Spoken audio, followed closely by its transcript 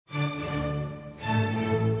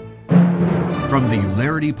From the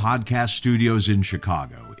Ularity Podcast Studios in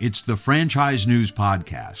Chicago, it's the Franchise News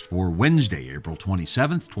Podcast for Wednesday, April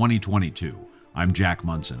 27th, 2022. I'm Jack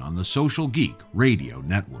Monson on the Social Geek Radio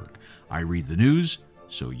Network. I read the news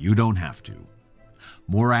so you don't have to.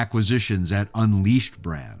 More acquisitions at Unleashed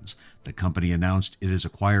Brands. The company announced it has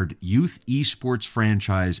acquired youth esports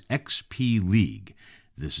franchise XP League.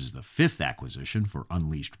 This is the fifth acquisition for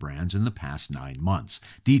Unleashed Brands in the past 9 months.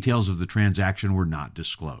 Details of the transaction were not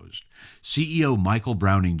disclosed. CEO Michael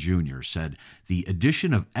Browning Jr. said, "The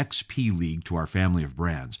addition of XP League to our family of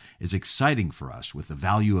brands is exciting for us, with the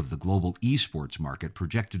value of the global esports market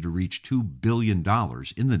projected to reach $2 billion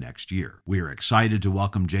in the next year. We are excited to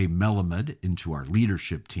welcome Jay Melamed into our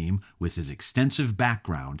leadership team with his extensive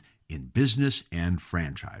background in business and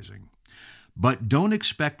franchising." But don't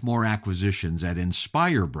expect more acquisitions at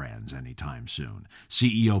Inspire Brands anytime soon.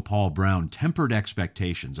 CEO Paul Brown tempered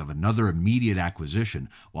expectations of another immediate acquisition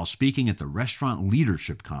while speaking at the Restaurant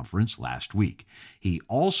Leadership Conference last week. He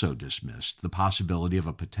also dismissed the possibility of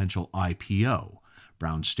a potential IPO.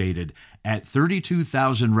 Brown stated, "At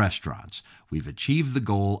 32,000 restaurants, we've achieved the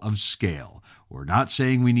goal of scale. We're not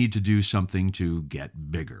saying we need to do something to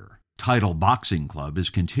get bigger." Title Boxing Club is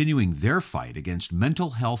continuing their fight against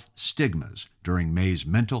mental health stigmas during May's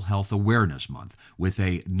Mental Health Awareness Month with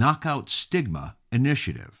a Knockout Stigma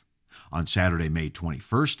initiative. On Saturday, May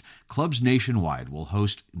 21st, clubs nationwide will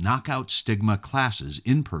host Knockout Stigma classes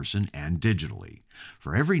in person and digitally.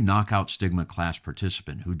 For every Knockout Stigma class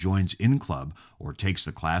participant who joins in club or takes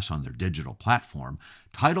the class on their digital platform,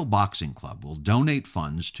 Title Boxing Club will donate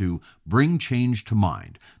funds to Bring Change to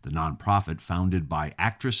Mind, the nonprofit founded by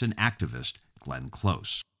actress and activist Glenn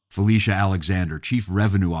Close. Felicia Alexander, Chief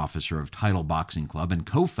Revenue Officer of Title Boxing Club and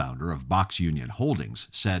co-founder of Box Union Holdings,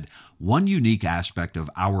 said, "One unique aspect of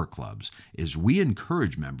our clubs is we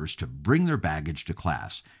encourage members to bring their baggage to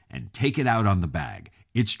class and take it out on the bag.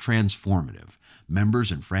 It's transformative.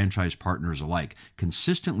 Members and franchise partners alike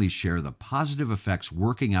consistently share the positive effects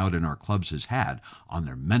working out in our clubs has had on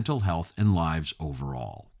their mental health and lives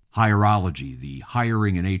overall." Hireology, the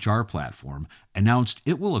hiring and HR platform, announced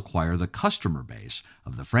it will acquire the customer base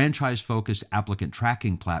of the franchise-focused applicant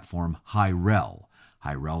tracking platform Hirel.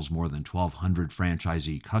 Hirel's more than 1,200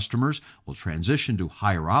 franchisee customers will transition to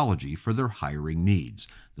Hireology for their hiring needs.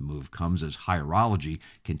 The move comes as Hireology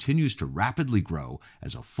continues to rapidly grow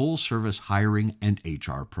as a full-service hiring and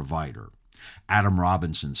HR provider. Adam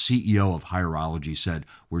Robinson, CEO of Hireology, said,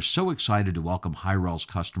 "We're so excited to welcome Hirel's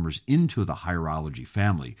customers into the Hireology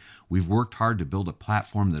family. We've worked hard to build a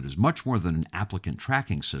platform that is much more than an applicant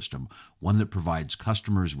tracking system, one that provides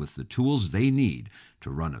customers with the tools they need to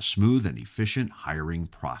run a smooth and efficient hiring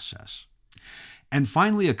process." And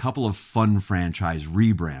finally, a couple of fun franchise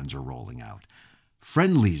rebrands are rolling out.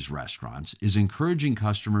 Friendly's Restaurants is encouraging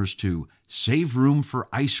customers to save room for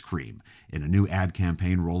ice cream in a new ad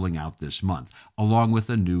campaign rolling out this month, along with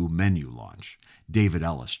a new menu launch. David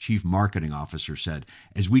Ellis, Chief Marketing Officer, said,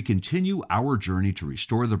 "As we continue our journey to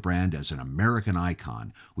restore the brand as an American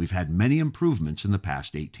icon, we've had many improvements in the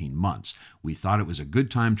past 18 months. We thought it was a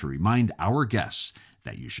good time to remind our guests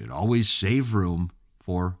that you should always save room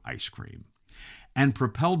for ice cream." And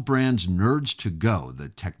Propelled Brands' Nerds to Go, the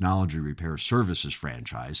technology repair services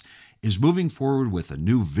franchise, is moving forward with a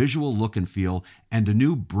new visual look and feel and a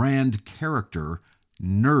new brand character,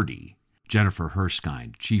 Nerdy. Jennifer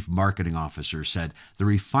Herskind, Chief Marketing Officer, said, "The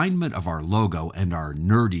refinement of our logo and our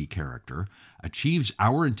nerdy character achieves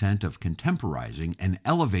our intent of contemporizing and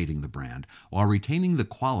elevating the brand while retaining the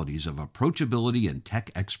qualities of approachability and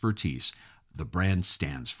tech expertise the brand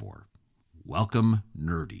stands for. Welcome,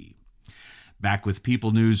 Nerdy." Back with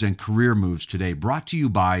People News and Career Moves today, brought to you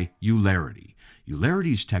by Ularity.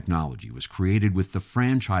 Ularity's technology was created with the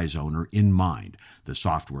franchise owner in mind. The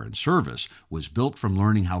software and service was built from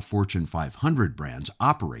learning how Fortune 500 brands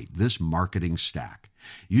operate this marketing stack.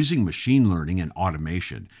 Using machine learning and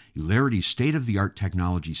automation, Ularity's state-of-the-art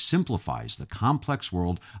technology simplifies the complex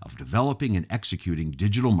world of developing and executing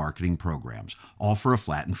digital marketing programs, all for a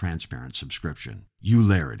flat and transparent subscription.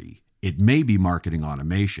 Ularity. It may be marketing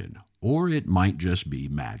automation, or it might just be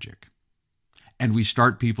magic. And we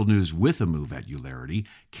start People News with a move at Ularity.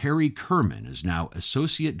 Carrie Kerman is now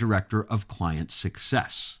Associate Director of Client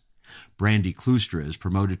Success. Brandy Klustra is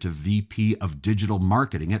promoted to VP of Digital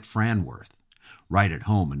Marketing at Franworth. Right at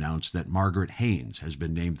Home announced that Margaret Haynes has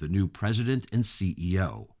been named the new President and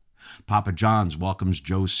CEO. Papa John's welcomes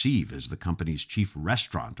Joe Sieve as the company's Chief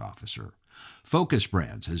Restaurant Officer. Focus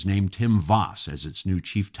Brands has named Tim Voss as its new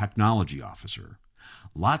Chief Technology Officer.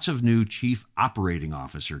 Lots of new Chief Operating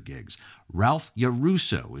Officer gigs. Ralph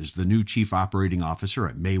Yarusso is the new Chief Operating Officer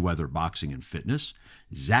at Mayweather Boxing and Fitness.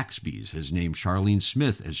 Zaxby's has named Charlene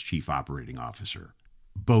Smith as Chief Operating Officer.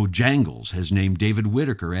 Bojangles has named David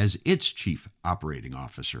Whitaker as its Chief Operating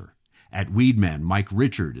Officer. At Weedman, Mike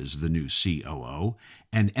Richard is the new COO,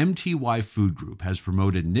 and MTY Food Group has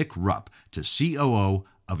promoted Nick Rupp to COO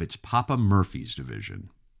of its Papa Murphy's division.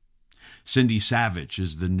 Cindy Savage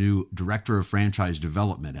is the new Director of Franchise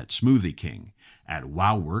Development at Smoothie King. At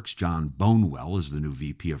WowWorks, John Bonewell is the new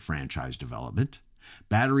VP of Franchise Development.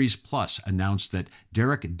 Batteries Plus announced that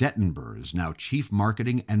Derek Dettenber is now Chief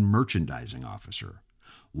Marketing and Merchandising Officer.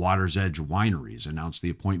 Water's Edge Wineries announced the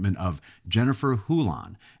appointment of Jennifer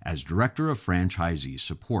Hulan as Director of Franchisee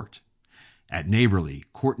Support. At Neighborly,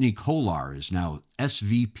 Courtney Kolar is now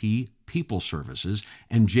SVP People Services,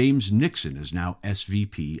 and James Nixon is now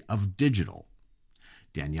SVP of Digital.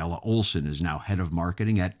 Daniela Olson is now Head of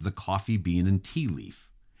Marketing at The Coffee Bean and Tea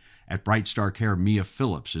Leaf. At Bright Star Care, Mia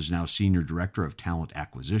Phillips is now Senior Director of Talent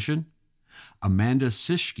Acquisition. Amanda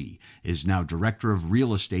Sischke is now Director of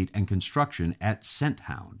Real Estate and Construction at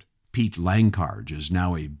ScentHound. Pete Langkarge is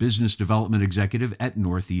now a Business Development Executive at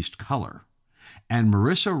Northeast Color. And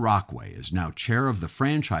Marissa Rockway is now Chair of the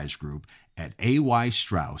Franchise Group at A.Y.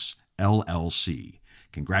 Strauss, LLC.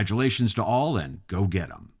 Congratulations to all, and go get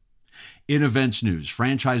 'em. In events news,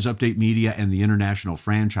 Franchise Update Media and the International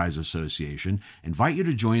Franchise Association invite you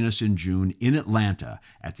to join us in June in Atlanta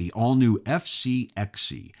at the all-new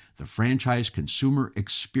FCXC, the Franchise Consumer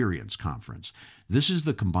Experience Conference. This is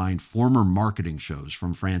the combined former marketing shows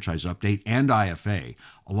from Franchise Update and IFA,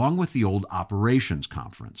 along with the old Operations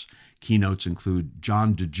Conference. Keynotes include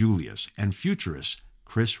John DeJulius and futurist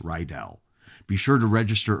Chris Rydell. Be sure to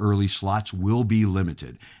register early. Slots will be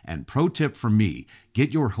limited. And pro tip from me,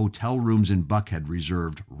 get your hotel rooms in Buckhead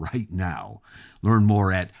reserved right now. Learn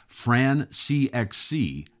more at francxc.com.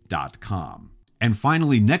 And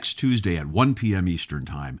finally, next Tuesday at 1 p.m. Eastern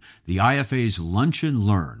Time, the IFA's Lunch and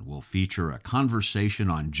Learn will feature a conversation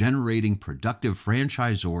on generating productive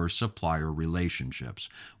franchisor-supplier relationships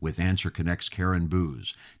with Answer Connect's Karen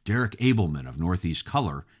Booz, Derek Abelman of Northeast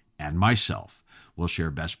Color, and myself. We'll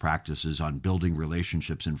share best practices on building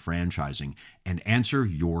relationships in franchising and answer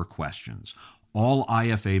your questions. All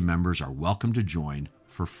IFA members are welcome to join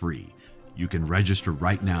for free. You can register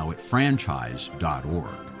right now at franchise.org.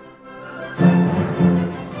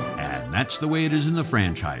 And that's the way it is in the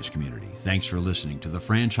franchise community. Thanks for listening to the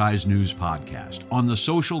Franchise News Podcast on the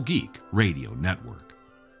Social Geek Radio Network.